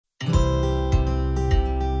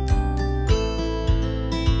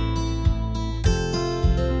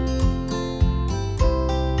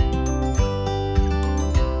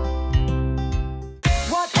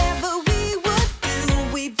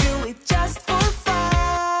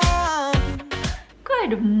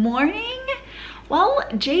Good morning. Well,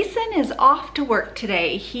 Jason is off to work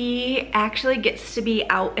today. He actually gets to be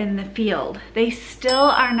out in the field. They still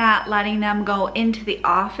are not letting them go into the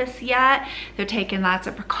office yet. They're taking lots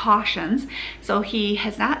of precautions. So he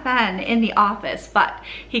has not been in the office, but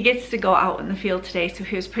he gets to go out in the field today, so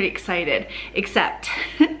he was pretty excited. Except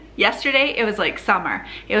yesterday it was like summer.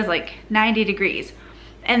 It was like 90 degrees.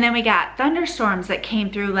 And then we got thunderstorms that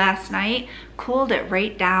came through last night, cooled it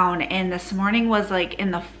right down, and this morning was like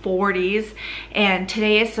in the 40s, and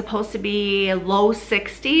today is supposed to be low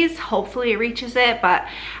 60s. Hopefully it reaches it, but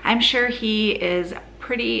I'm sure he is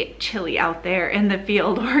pretty chilly out there in the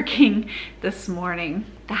field working this morning.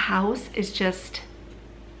 The house is just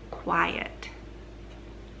quiet.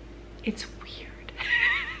 It's weird.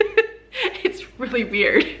 It's really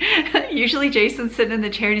weird. Usually Jason's sitting in the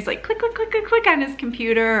chair and he's like click, click, click, click, click on his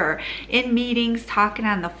computer or in meetings talking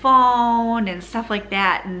on the phone and stuff like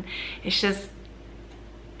that. And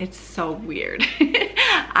it's so weird.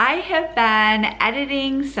 I have been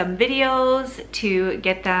editing some videos to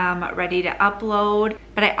get them ready to upload,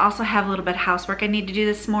 but I also have a little bit of housework I need to do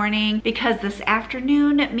this morning because this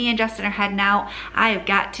afternoon, me and Justin are heading out. I have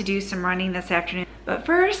got to do some running this afternoon. But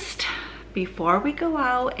first, before we go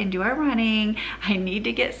out and do our running, I need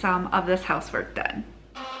to get some of this housework done.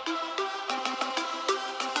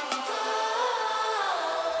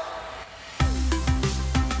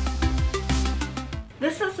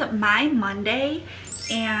 This is my Monday,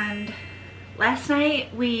 and last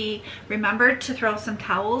night we remembered to throw some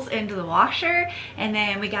towels into the washer, and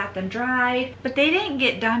then we got them dried, but they didn't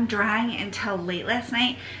get done drying until late last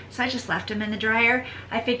night, so I just left them in the dryer.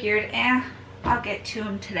 I figured, I'll get to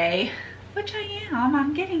them today. Which I am,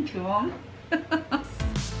 I'm getting to them.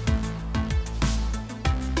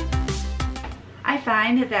 I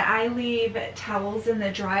find that I leave towels in the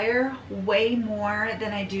dryer way more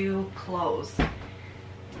than I do clothes.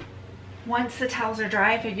 Once the towels are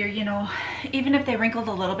dry, I figure, you know, even if they wrinkled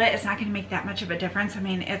a little bit, it's not gonna make that much of a difference. I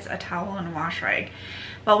mean, it's a towel and a wash rag.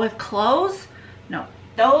 But with clothes, no.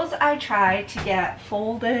 Those I try to get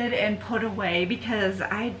folded and put away because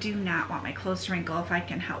I do not want my clothes to wrinkle if I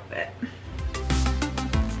can help it.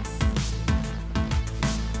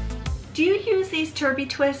 Do you use these Turby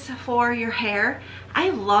twists for your hair? I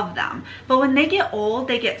love them, but when they get old,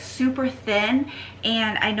 they get super thin,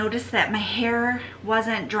 and I noticed that my hair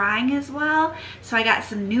wasn't drying as well, so I got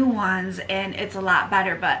some new ones and it's a lot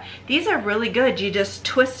better. But these are really good. You just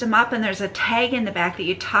twist them up and there's a tag in the back that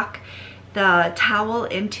you tuck the towel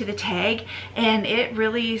into the tag, and it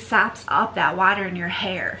really sops up that water in your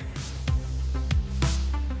hair.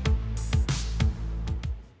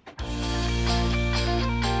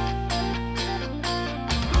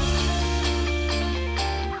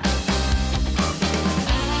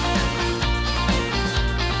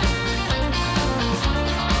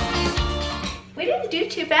 We didn't do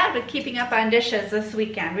too bad with keeping up on dishes this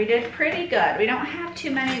weekend. We did pretty good. We don't have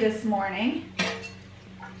too many this morning.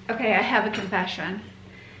 Okay, I have a confession.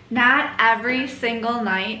 Not every single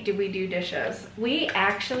night do we do dishes. We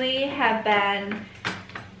actually have been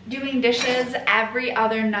doing dishes every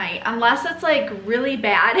other night. Unless it's like really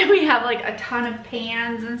bad and we have like a ton of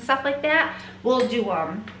pans and stuff like that, we'll do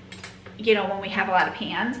them, you know, when we have a lot of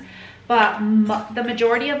pans. But the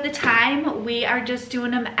majority of the time, we are just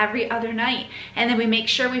doing them every other night. And then we make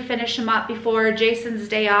sure we finish them up before Jason's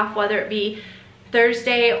day off, whether it be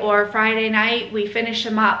Thursday or Friday night. We finish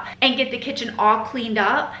them up and get the kitchen all cleaned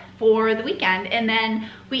up for the weekend. And then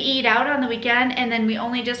we eat out on the weekend, and then we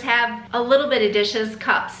only just have a little bit of dishes,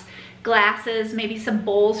 cups, glasses, maybe some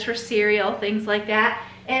bowls for cereal, things like that.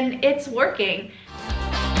 And it's working.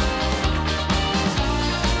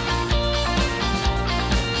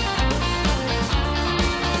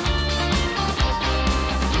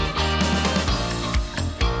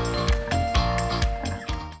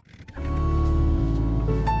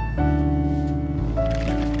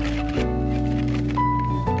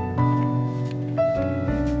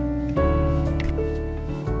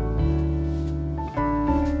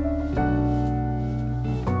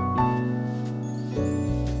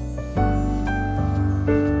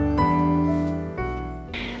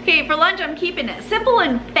 For lunch, I'm keeping it simple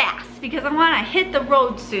and fast because I want to hit the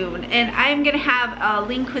road soon, and I'm gonna have a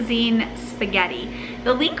Lean Cuisine spaghetti.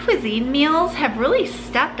 The Lean Cuisine meals have really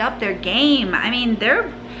stepped up their game. I mean,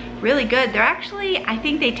 they're really good. They're actually, I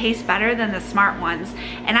think they taste better than the Smart ones,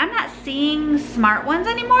 and I'm not seeing Smart ones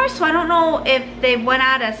anymore, so I don't know if they went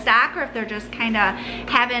out of stock or if they're just kind of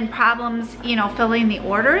having problems, you know, filling the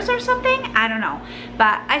orders or something. I don't know,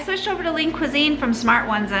 but I switched over to Lean Cuisine from Smart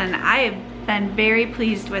ones, and I have been very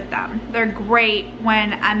pleased with them. They're great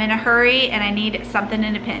when I'm in a hurry and I need something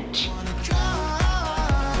in a pinch.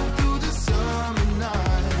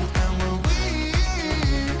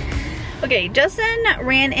 Okay, Justin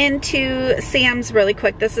ran into Sam's really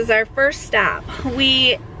quick. This is our first stop.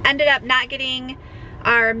 We ended up not getting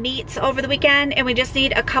our meats over the weekend, and we just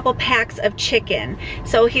need a couple packs of chicken.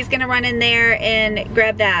 So he's gonna run in there and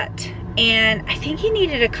grab that. And I think he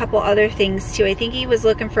needed a couple other things too. I think he was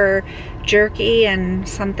looking for jerky and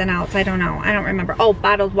something else. I don't know. I don't remember. Oh,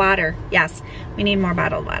 bottled water. Yes, we need more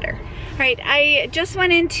bottled water. All right, I just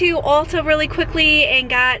went into ULTA really quickly and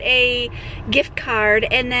got a gift card,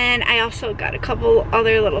 and then I also got a couple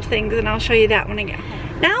other little things, and I'll show you that when I get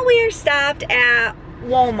home. Now we are stopped at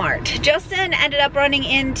Walmart. Justin ended up running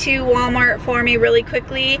into Walmart for me really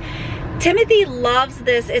quickly. Timothy loves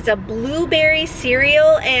this. It's a blueberry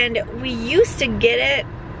cereal, and we used to get it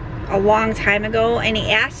a long time ago, and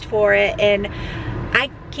he asked for it, and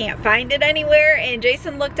I can't find it anywhere. And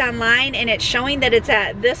Jason looked online, and it's showing that it's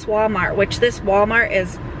at this Walmart, which this Walmart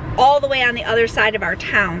is all the way on the other side of our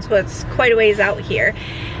town, so it's quite a ways out here.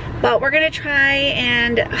 But we're gonna try,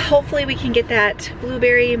 and hopefully we can get that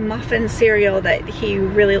blueberry muffin cereal that he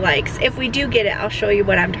really likes. If we do get it, I'll show you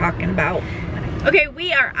what I'm talking about. Okay,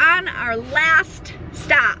 we are on our last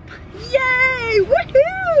stop. Yay!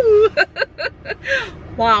 Woohoo!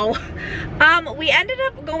 Wow. We ended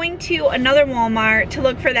up going to another Walmart to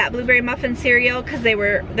look for that blueberry muffin cereal because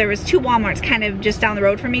there was two Walmarts kind of just down the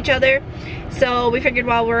road from each other. So we figured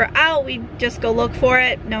while we're out, we'd just go look for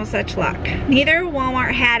it. No such luck. Neither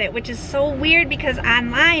Walmart had it, which is so weird because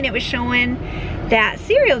online it was showing that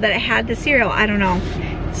cereal, that it had the cereal. I don't know.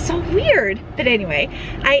 It's so weird. But anyway,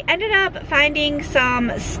 I ended up finding some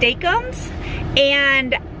steakums,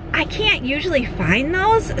 and I can't usually find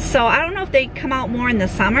those, so I don't know if they come out more in the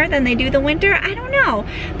summer than they do the winter. I don't know,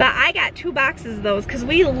 but I got 2 boxes of those because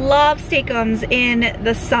we love steakums in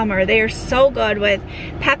the summer. They are so good with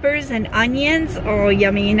peppers and onions. Oh,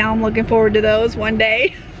 yummy. Now I'm looking forward to those one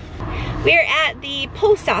day. We're at the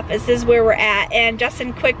post office is where we're at, and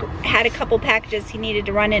Justin quick had a couple packages he needed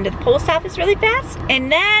to run into the post office really fast,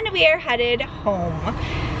 and then we are headed home.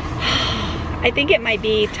 I think it might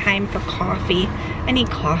be time for coffee. I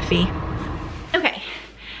need coffee. Okay,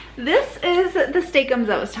 this is the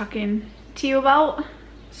steakums I was talking to you about.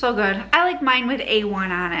 So good. I like mine with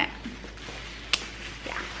A1 on it.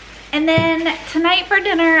 Yeah. And then tonight for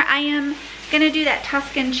dinner, I am gonna do that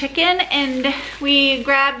Tuscan chicken, and we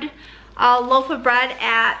grabbed a loaf of bread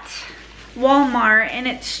at Walmart, and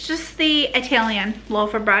it's just the Italian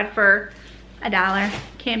loaf of bread for $1.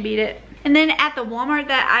 Can't beat it. And then at the Walmart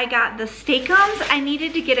that I got the steakums, I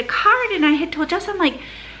needed to get a card, and I had told Justin, I'm like,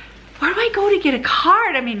 where do I go to get a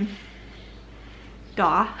card? I mean,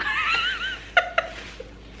 duh.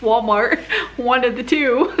 Walmart, one of the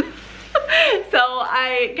two. So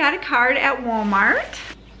I got a card at Walmart.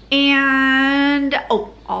 And,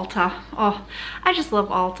 oh, ULTA. Oh, I just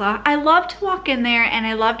love ULTA. I love to walk in there, and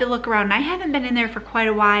I love to look around. I haven't been in there for quite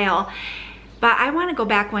a while, but I want to go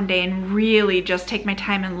back one day and really just take my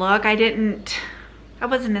time and look. I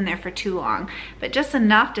wasn't in there for too long, but just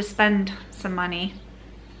enough to spend some money.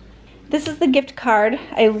 This is the gift card.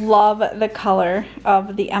 I love the color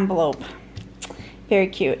of the envelope. Very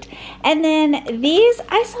cute. And then these,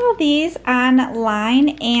 I saw these online,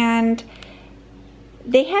 and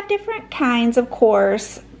they have different kinds, of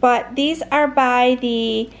course, but these are by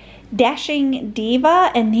the Dashing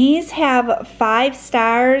Diva, and these have 5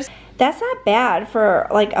 stars. That's not bad for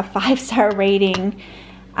like a 5-star rating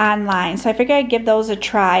online. So I figured I'd give those a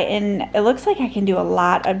try, and it looks like I can do a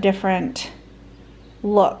lot of different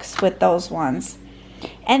looks with those ones.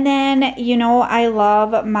 And then, you know, I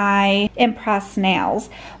love my impressed nails.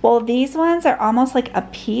 Well, these ones are almost like a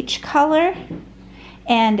peach color,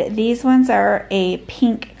 and these ones are a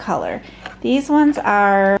pink color. These ones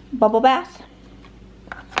are bubble bath.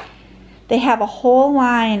 They have a whole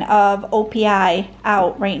line of OPI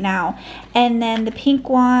out right now. And then the pink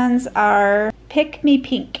ones are Pick Me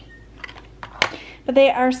Pink. But they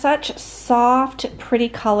are such soft, pretty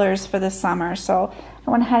colors for the summer. So I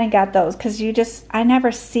went ahead and got those because I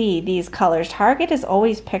never see these colors. Target is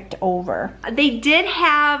always picked over. They did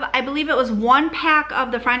have, I believe it was 1 pack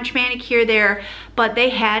of the French manicure there, but they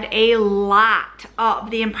had a lot of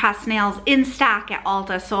the impressed nails in stock at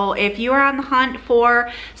ULTA. So if you are on the hunt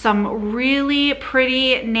for some really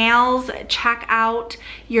pretty nails, check out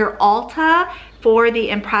your ULTA for the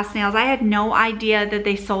impressed nails. I had no idea that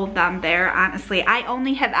they sold them there, honestly. I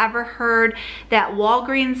only have ever heard that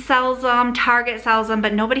Walgreens sells them, Target sells them,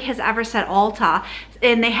 but nobody has ever said ULTA.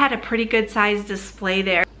 And they had a pretty good size display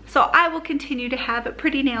there. so I will continue to have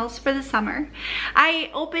pretty nails for the summer.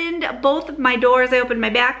 I opened both of my doors. I opened my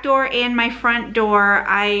back door and my front door.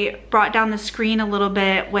 I brought down the screen a little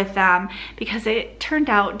bit with them because it turned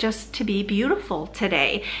out just to be beautiful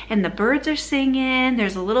today. And the birds are singing.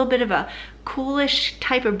 There's a little bit of a coolish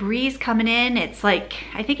type of breeze coming in. It's like,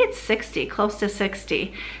 I think it's 60, close to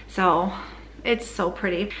 60. So it's so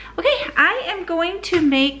pretty. Okay, I am going to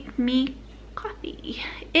make me coffee.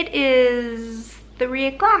 It is 3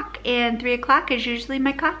 o'clock and 3 o'clock is usually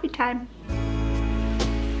my coffee time.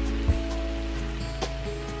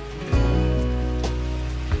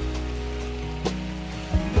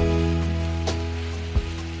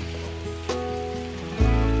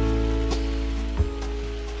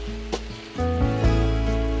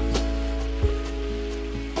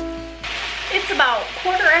 It's about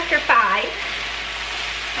 5:15.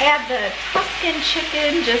 I have the Tuscan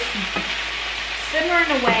chicken just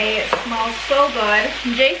simmering away. It smells so good.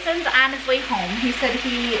 Jason's on his way home. He said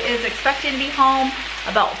he is expecting to be home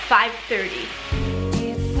about 5:30.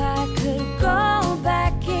 If I could go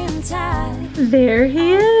back in time. There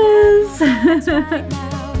he is.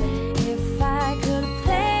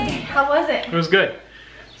 How was it? It was good.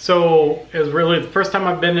 So it was really the first time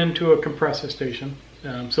I've been into a compressor station.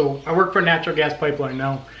 So I work for a natural gas pipeline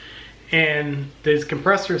now, and these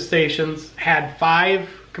compressor stations had 5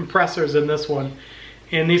 compressors in this one,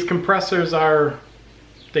 and these compressors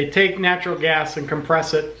they take natural gas and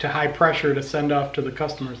compress it to high pressure to send off to the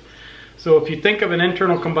customers. So if you think of an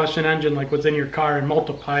internal combustion engine like what's in your car and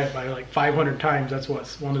multiply it by like 500 times, that's what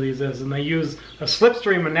one of these is. And they use a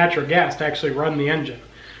slipstream of natural gas to actually run the engine.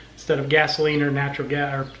 Instead of gasoline or natural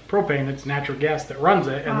gas or propane, it's natural gas that runs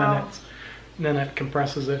it, and then it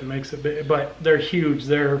compresses it and makes it big. But they're huge.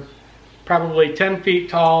 They're probably 10 feet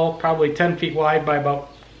tall, probably 10 feet wide by about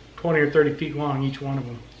 20 or 30 feet long, each one of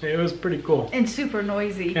them. It was pretty cool. And super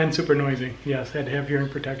noisy. And super noisy, yes. Had to have hearing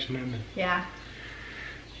protection in it. Yeah.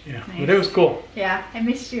 Yeah, nice. But it was cool. Yeah, I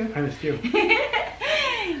missed you. I missed you.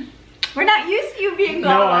 We're not used to you being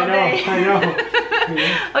gone all day. I know.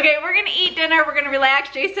 Okay, we're gonna eat dinner. We're gonna relax.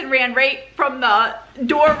 Jason ran right from the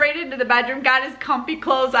door right into the bedroom, got his comfy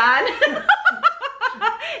clothes on.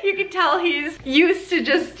 You can tell he's used to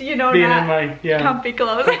just, you know, being not in my comfy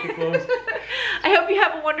clothes. Comfy clothes. I hope you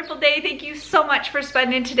have a wonderful day. Thank you so much for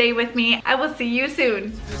spending today with me. I will see you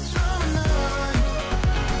soon.